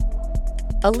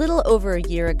A little over a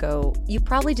year ago, you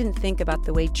probably didn't think about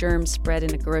the way germs spread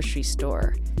in a grocery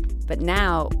store. But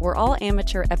now, we're all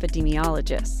amateur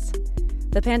epidemiologists.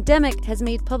 The pandemic has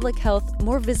made public health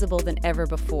more visible than ever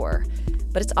before,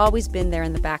 but it's always been there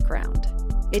in the background.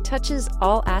 It touches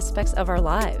all aspects of our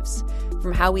lives,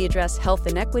 from how we address health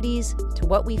inequities to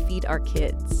what we feed our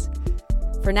kids.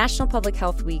 For National Public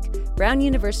Health Week, Brown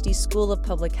University's School of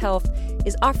Public Health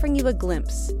is offering you a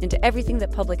glimpse into everything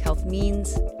that public health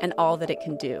means and all that it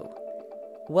can do.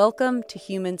 Welcome to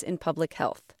Humans in Public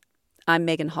Health. I'm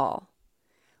Megan Hall.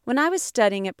 When I was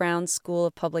studying at Brown's School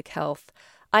of Public Health,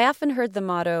 I often heard the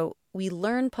motto, "We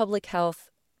learn public health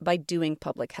by doing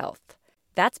public health."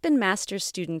 That's been master's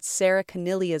student Sarah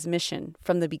Canilia's mission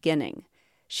from the beginning.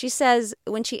 She says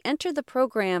when she entered the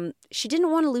program, she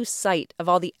didn't want to lose sight of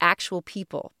all the actual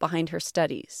people behind her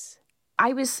studies.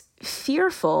 I was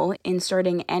fearful in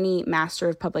starting any Master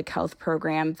of Public Health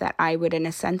program that I would, in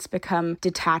a sense, become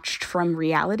detached from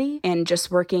reality and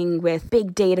just working with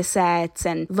big data sets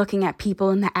and looking at people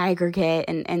in the aggregate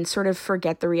and sort of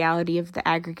forget the reality of the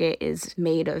aggregate is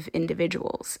made of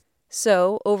individuals.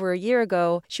 So, over a year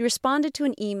ago, she responded to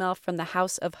an email from the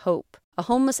House of Hope, a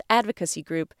homeless advocacy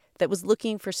group that was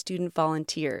looking for student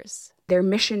volunteers. Their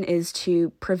mission is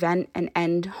to prevent and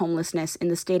end homelessness in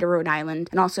the state of Rhode Island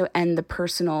and also end the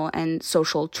personal and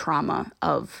social trauma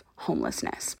of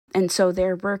homelessness. And so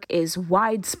their work is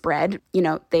widespread.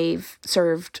 They've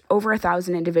served over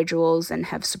 1,000 individuals and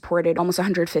have supported almost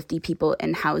 150 people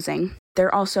in housing.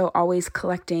 They're also always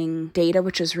collecting data,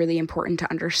 which is really important to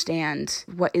understand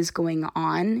what is going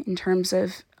on in terms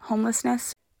of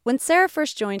homelessness. When Sarah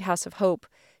first joined House of Hope,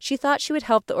 she thought she would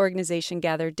help the organization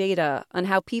gather data on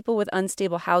how people with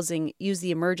unstable housing use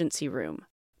the emergency room.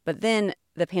 But then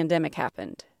the pandemic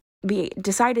happened. We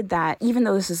decided that even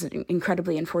though this is an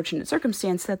incredibly unfortunate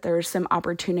circumstance, that there's some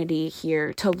opportunity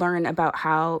here to learn about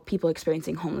how people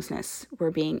experiencing homelessness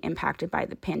were being impacted by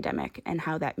the pandemic and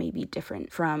how that may be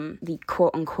different from the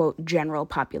quote-unquote general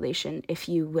population, if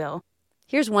you will.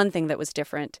 Here's one thing that was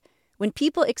different. When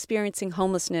people experiencing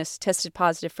homelessness tested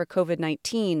positive for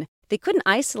COVID-19, they couldn't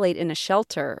isolate in a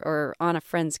shelter or on a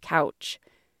friend's couch.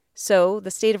 So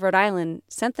the state of Rhode Island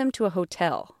sent them to a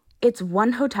hotel. It's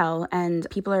one hotel, and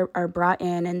people are brought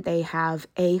in, and they have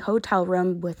a hotel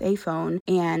room with a phone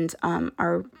and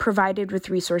are provided with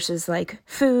resources like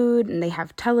food, and they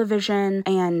have television,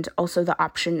 and also the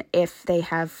option if they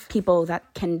have people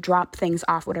that can drop things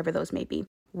off, whatever those may be.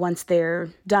 Once they're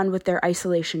done with their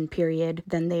isolation period,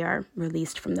 then they are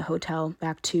released from the hotel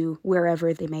back to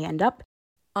wherever they may end up.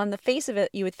 On the face of it,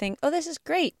 you would think, oh, this is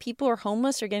great. People who are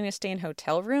homeless are getting to stay in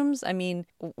hotel rooms. I mean,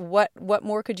 what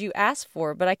more could you ask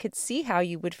for? But I could see how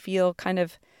you would feel kind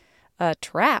of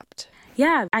trapped.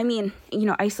 Yeah, I mean,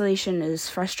 isolation is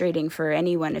frustrating for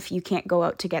anyone. If you can't go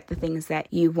out to get the things that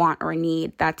you want or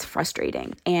need, that's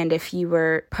frustrating. And if you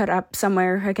were put up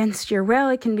somewhere against your will,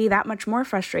 it can be that much more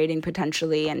frustrating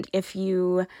potentially. And if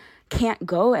you can't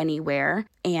go anywhere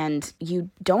and you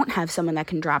don't have someone that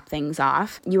can drop things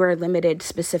off, you are limited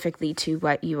specifically to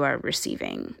what you are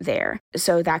receiving there.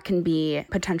 So that can be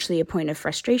potentially a point of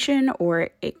frustration, or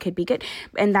it could be good.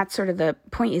 And that's sort of the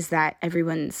point, is that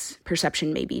everyone's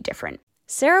perception may be different.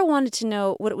 Sarah wanted to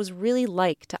know what it was really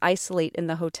like to isolate in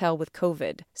the hotel with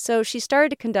COVID. So she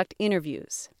started to conduct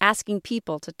interviews, asking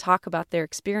people to talk about their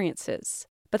experiences.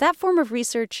 But that form of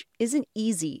research isn't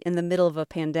easy in the middle of a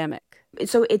pandemic.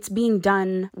 So it's being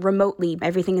done remotely.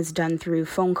 Everything is done through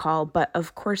phone call, but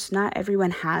of course not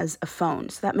everyone has a phone.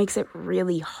 So that makes it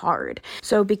really hard.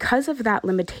 So because of that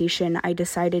limitation, I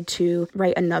decided to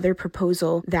write another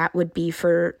proposal that would be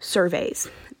for surveys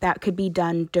that could be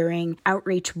done during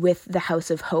outreach with the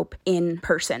House of Hope in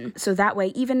person. So that way,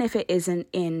 even if it isn't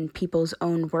in people's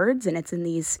own words and it's in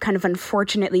these kind of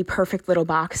unfortunately perfect little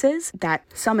boxes, that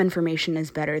some information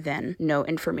is better than no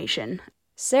information.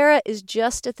 Sarah is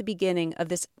just at the beginning of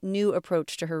this new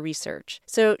approach to her research,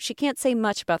 so she can't say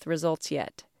much about the results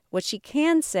yet. What she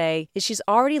can say is she's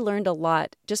already learned a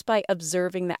lot just by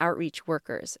observing the outreach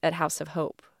workers at House of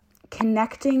Hope.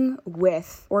 Connecting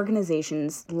with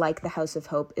organizations like the House of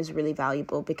Hope is really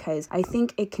valuable because I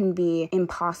think it can be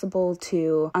impossible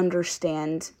to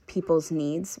understand people's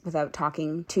needs without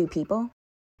talking to people.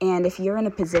 And if you're in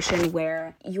a position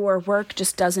where your work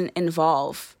just doesn't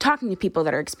involve talking to people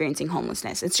that are experiencing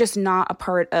homelessness, it's just not a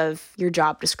part of your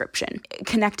job description.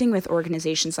 Connecting with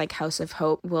organizations like House of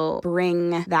Hope will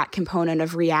bring that component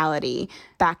of reality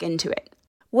back into it.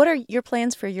 What are your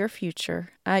plans for your future?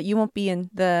 You won't be in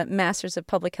the Masters of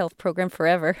Public Health program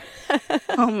forever.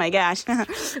 Oh my gosh.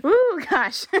 Ooh,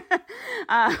 gosh.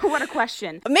 What a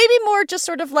question. Maybe more just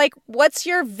sort of like, what's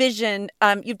your vision?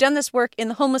 You've done this work in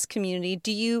the homeless community.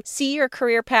 Do you see your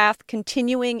career path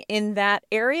continuing in that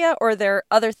area, or are there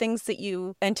other things that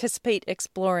you anticipate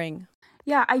exploring?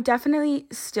 Yeah, I definitely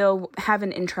still have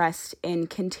an interest in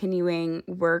continuing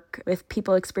work with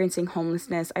people experiencing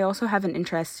homelessness. I also have an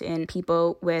interest in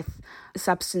people with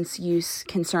substance use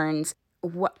concerns.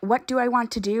 What do I want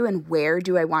to do and where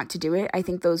do I want to do it? I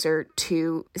think those are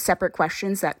two separate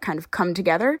questions that kind of come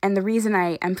together. And the reason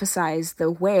I emphasize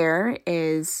the where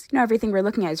is, everything we're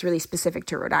looking at is really specific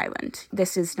to Rhode Island.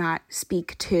 This does not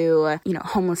speak to,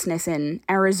 homelessness in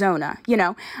Arizona,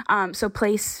 so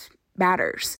place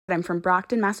matters. I'm from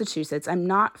Brockton, Massachusetts. I'm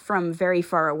not from very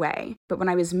far away. But when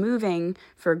I was moving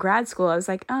for grad school, I was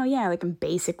like, oh yeah, I'm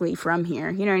basically from here.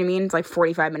 You know what I mean? It's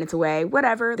 45 minutes away,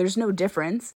 whatever. There's no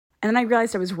difference. And then I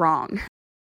realized I was wrong.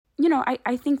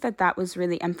 I think that was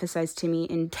really emphasized to me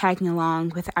in tagging along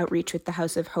with outreach with the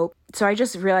House of Hope. So I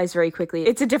just realized very quickly,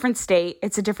 it's a different state,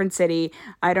 it's a different city.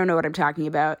 I don't know what I'm talking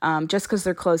about. Just because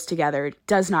they're close together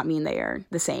does not mean they are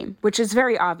the same, which is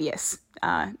very obvious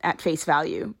at face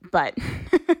value, but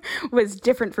was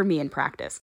different for me in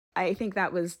practice. I think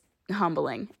that was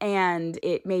humbling, and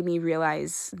it made me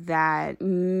realize that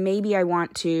maybe I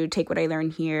want to take what I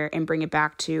learned here and bring it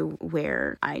back to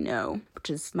where I know, which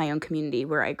is my own community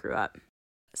where I grew up.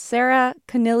 Sarah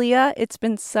Conilia, it's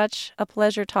been such a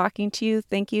pleasure talking to you.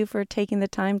 Thank you for taking the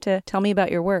time to tell me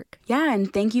about your work. Yeah,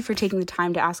 and thank you for taking the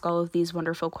time to ask all of these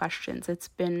wonderful questions. It's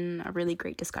been a really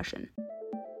great discussion.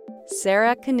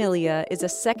 Sarah Conilia is a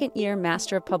second-year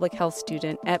Master of Public Health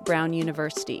student at Brown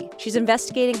University. She's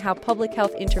investigating how public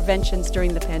health interventions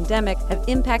during the pandemic have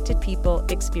impacted people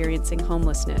experiencing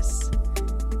homelessness.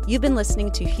 You've been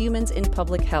listening to Humans in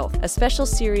Public Health, a special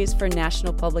series for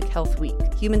National Public Health Week.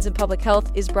 Humans in Public Health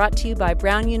is brought to you by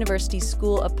Brown University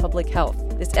School of Public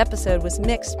Health. This episode was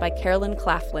mixed by Carolyn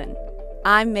Claflin.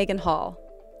 I'm Megan Hall.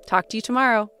 Talk to you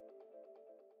tomorrow.